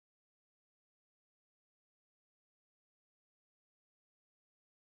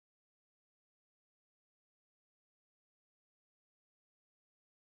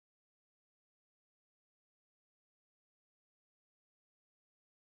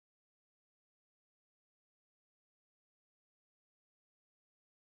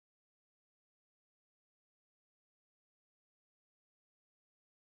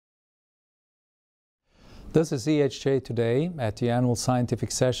This is EHJ Today at the annual scientific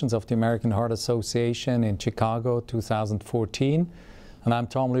sessions of the American Heart Association in Chicago 2014. And I'm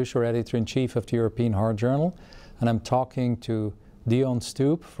Tom Lucier, Editor-in-Chief of the European Heart Journal. And I'm talking to Dion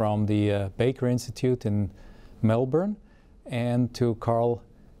Stoop from the Baker Institute in Melbourne and to Carl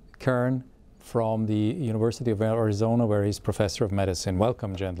Kern from the University of Arizona, where he's Professor of Medicine.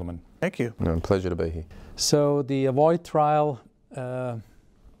 Welcome, gentlemen. Thank you. No, pleasure to be here. So the AVOID trial,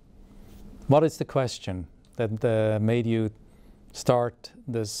 what is the question that made you start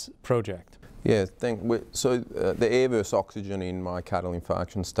this project? Yeah, so the air versus oxygen in myocardial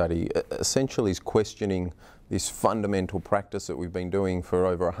infarction study essentially is questioning this fundamental practice that we've been doing for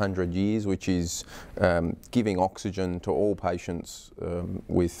over 100 years, which is giving oxygen to all patients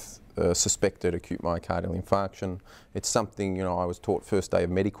with suspected acute myocardial infarction. It's something, you know, I was taught first day of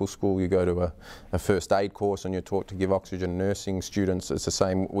medical school. You go to a first aid course and you're taught to give oxygen. Nursing students, it's the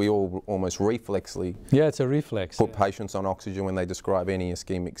same. We all almost reflexly it's a reflex. Put patients on oxygen when they describe any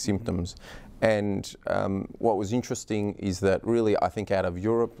ischemic symptoms. And what was interesting is that really, I think out of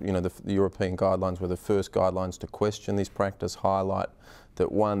Europe, you know, the European guidelines were the first guidelines to question this practice, highlight that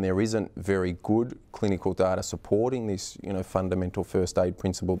one, there isn't very good clinical data supporting this, you know, fundamental first aid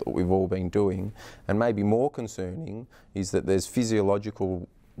principle that we've all been doing. And maybe more concerning is that there's physiological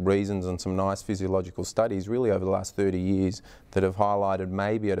reasons and some nice physiological studies really over the last 30 years that have highlighted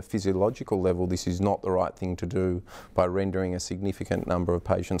maybe at a physiological level this is not the right thing to do by rendering a significant number of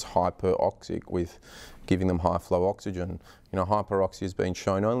patients hyperoxic with giving them high flow oxygen. You know, hyperoxia has been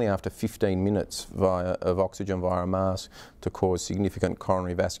shown only after 15 minutes of oxygen via a mask to cause significant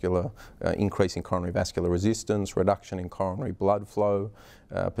coronary vascular, increase in coronary vascular resistance, reduction in coronary blood flow,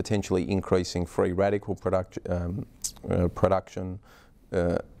 potentially increasing free radical production,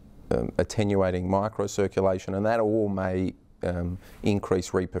 attenuating microcirculation, and that all may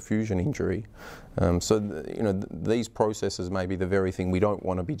increase reperfusion injury. You know, these processes may be the very thing we don't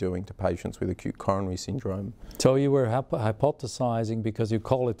want to be doing to patients with acute coronary syndrome. So you were hypothesizing, because you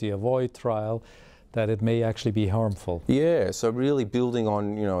call it the AVOID trial, that it may actually be harmful. Yeah, so really building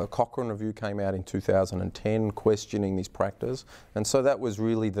on, you know, a Cochrane review came out in 2010 questioning this practice, and so that was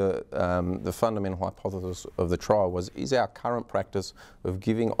really the fundamental hypothesis of the trial was, is our current practice of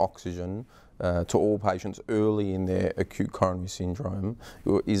giving oxygen to all patients early in their acute coronary syndrome,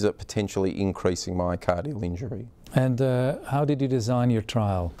 is it potentially increasing myocardial injury? And how did you design your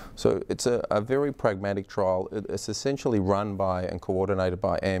trial? So it's a very pragmatic trial. It's essentially run by and coordinated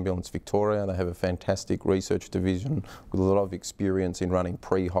by Ambulance Victoria. They have a fantastic research division with a lot of experience in running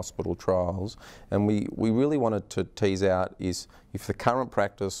pre-hospital trials. And we really wanted to tease out is if the current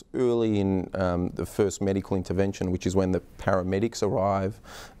practice early in the first medical intervention, which is when the paramedics arrive,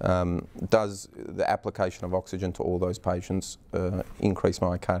 does the application of oxygen to all those patients increase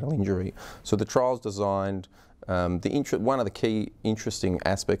myocardial injury. So the trial's designed. One of the key interesting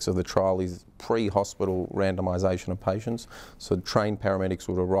aspects of the trial is pre-hospital randomisation of patients. So trained paramedics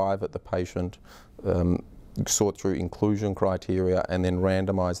would arrive at the patient, sort through inclusion criteria, and then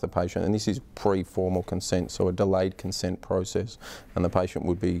randomise the patient. And this is pre-formal consent, so a delayed consent process. And the patient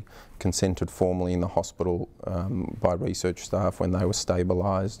would be consented formally in the hospital by research staff when they were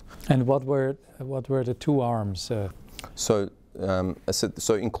stabilised. And what were the two arms? So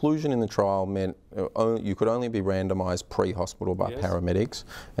inclusion in the trial meant you could only be randomised pre-hospital by paramedics,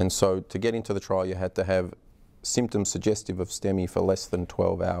 and so to get into the trial you had to have symptoms suggestive of STEMI for less than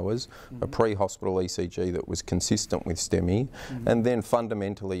 12 hours, a pre-hospital ECG that was consistent with STEMI, and then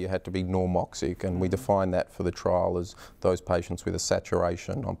fundamentally you had to be normoxic, and we defined that for the trial as those patients with a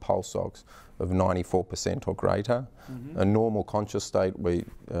saturation on pulse ox of 94% or greater. A normal conscious state, we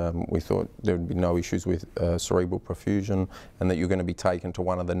thought there would be no issues with cerebral perfusion, and that you're going to be taken to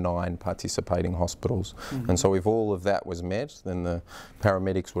one of the 9 participating hospitals. And so if all of that was met, then the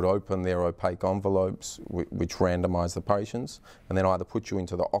paramedics would open their opaque envelopes which randomise the patients, and then either put you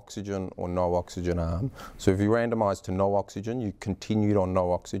into the oxygen or no oxygen arm. So if you randomised to no oxygen, you continued on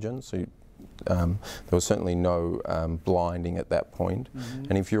no oxygen. So there was certainly no blinding at that point.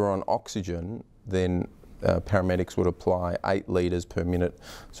 And if you're on oxygen, then paramedics would apply 8 litres per minute,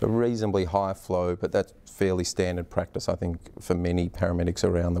 so reasonably high flow, but that's fairly standard practice, I think, for many paramedics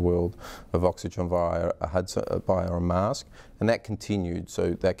around the world, of oxygen via a mask, and that continued.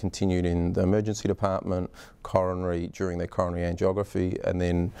 So that continued in the emergency department, coronary, during their coronary angiography, and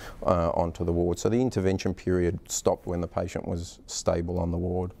then onto the ward. So the intervention period stopped when the patient was stable on the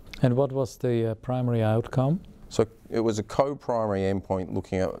ward. And what was the primary outcome? So it was a co-primary endpoint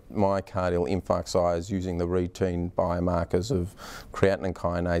looking at myocardial infarct size using the routine biomarkers of creatinine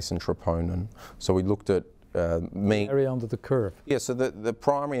kinase and troponin. So we looked at mean area under the curve. Yeah, so the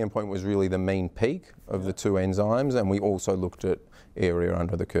primary endpoint was really the mean peak of the two enzymes, and we also looked at area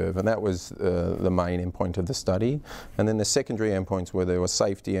under the curve, and that was the main endpoint of the study. And then the secondary endpoints were there were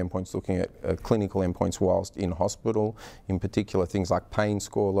safety endpoints looking at clinical endpoints whilst in hospital, in particular things like pain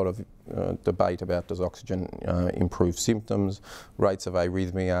score, a lot of debate about does oxygen improve symptoms, rates of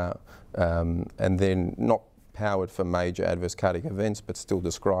arrhythmia, and then not powered for major adverse cardiac events, but still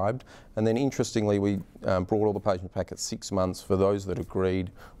described. And then interestingly, we brought all the patients back at 6 months. For those that agreed,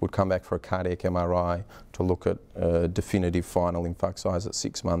 would come back for a cardiac MRI to look at definitive final infarct size at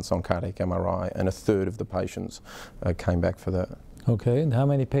 6 months on cardiac MRI, and a third of the patients came back for that. Okay, and how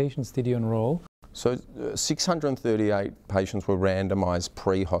many patients did you enroll? So 638 patients were randomised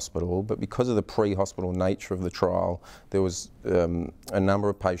pre-hospital, but because of the pre-hospital nature of the trial, there was a number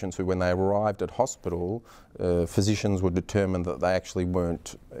of patients who, when they arrived at hospital, physicians would determine that they actually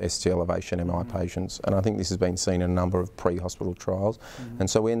weren't ST elevation MI patients. And I think this has been seen in a number of pre-hospital trials. And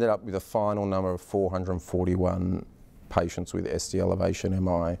so we ended up with a final number of 441 patients with ST elevation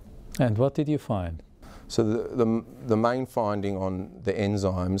MI. And what did you find? So the main finding on the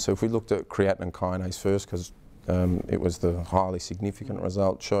enzymes, so if we looked at creatinine kinase first, because it was the highly significant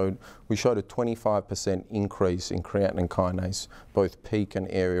result, we showed a 25% increase in creatinine kinase, both peak and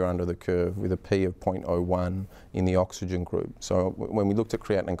area under the curve, with a P of 0.01 in the oxygen group. So when we looked at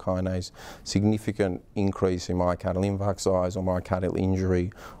creatinine kinase, significant increase in myocardial infarct size or myocardial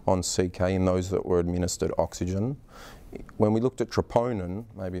injury on CK in those that were administered oxygen. When we looked at troponin,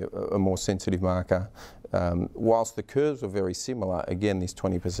 maybe a more sensitive marker, whilst the curves were very similar, again this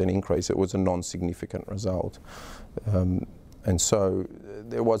 20% increase, it was a non-significant result. And so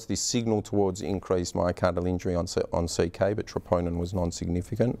there was this signal towards increased myocardial injury on CK, but troponin was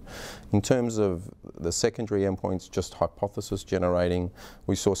non-significant. In terms of the secondary endpoints, just hypothesis generating,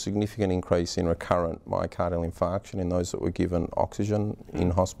 we saw significant increase in recurrent myocardial infarction in those that were given oxygen in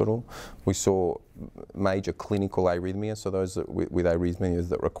hospital. We saw major clinical arrhythmia, so those that with arrhythmias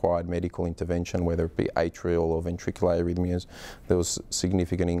that required medical intervention, whether it be atrial or ventricular arrhythmias, there was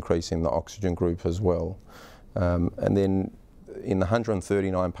significant increase in the oxygen group as well. And then in the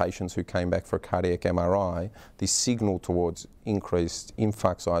 139 patients who came back for a cardiac MRI, this signal towards increased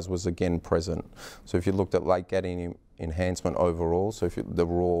infarct size was again present. So if you looked at late gadolinium enhancement overall, so if the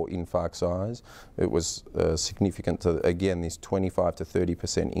raw infarct size, it was significant to, again, this 25 to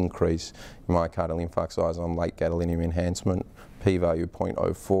 30% increase in myocardial infarct size on late gadolinium enhancement, p-value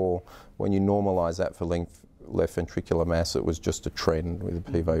 0.04. When you normalise that for left ventricular mass, it was just a trend with a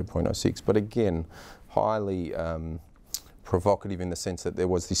p-value 0.06. But again, highly provocative in the sense that there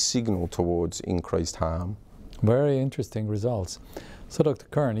was this signal towards increased harm. Very interesting results. So Dr.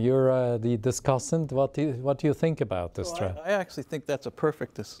 Kern, you're the discussant. What do you think about this trial? I actually think that's a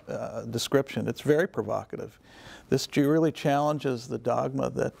perfect description. It's very provocative. This really challenges the dogma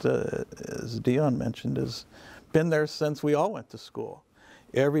that, as Dion mentioned, has been there since we all went to school.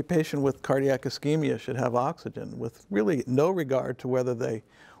 Every patient with cardiac ischemia should have oxygen, with really no regard to whether they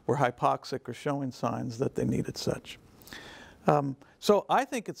were hypoxic or showing signs that they needed such. So I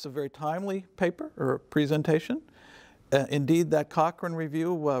think it's a very timely paper or presentation. Indeed, that Cochrane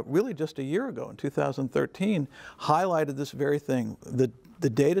review, really just a year ago in 2013, highlighted this very thing. The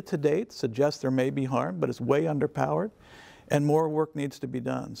data to date suggests there may be harm, but it's way underpowered, and more work needs to be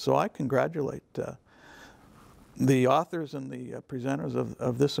done. So I congratulate the authors and the presenters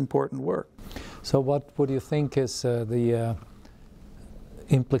of this important work. So what would you think is the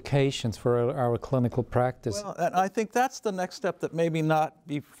implications for our clinical practice? Well, and I think that's the next step that maybe not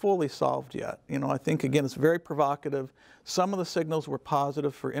be fully solved yet. You know, I think, again, it's very provocative. Some of the signals were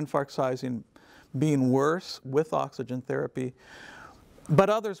positive for infarct sizing being worse with oxygen therapy, but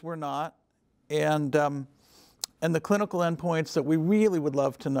others were not. And the clinical endpoints that we really would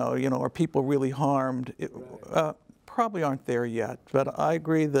love to know, you know, are people really harmed, probably aren't there yet. But I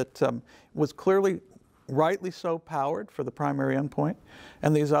agree that it was clearly rightly so powered for the primary endpoint,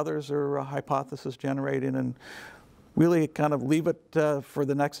 and these others are hypothesis generating and really kind of leave it for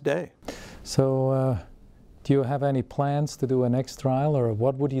the next day. So do you have any plans to do a next trial, or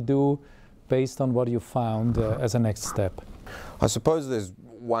what would you do based on what you found as a next step? I suppose there's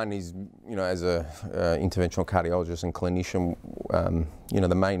one is, you know, as a interventional cardiologist and clinician, you know,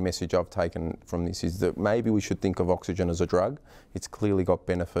 the main message I've taken from this is that maybe we should think of oxygen as a drug. It's clearly got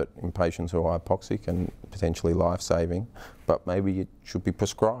benefit in patients who are hypoxic and potentially life-saving, but maybe it should be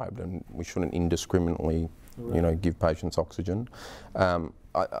prescribed and we shouldn't indiscriminately, you know, give patients oxygen.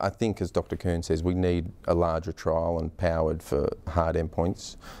 I think, as Dr. Kern says, we need a larger trial and powered for hard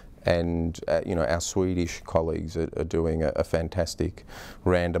endpoints. And you know, our Swedish colleagues are doing a fantastic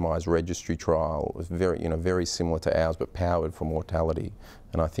randomised registry trial, very similar to ours, but powered for mortality.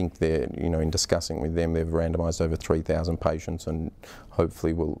 And I think they're, in discussing with them, they've randomised over 3,000 patients, and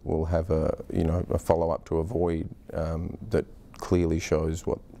hopefully we'll have a follow-up to avoid that clearly shows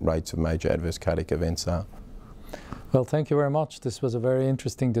what rates of major adverse cardiac events are. Well, thank you very much. This was a very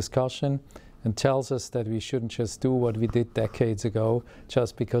interesting discussion, and tells us that we shouldn't just do what we did decades ago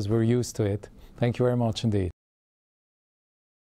just because we're used to it. Thank you very much indeed.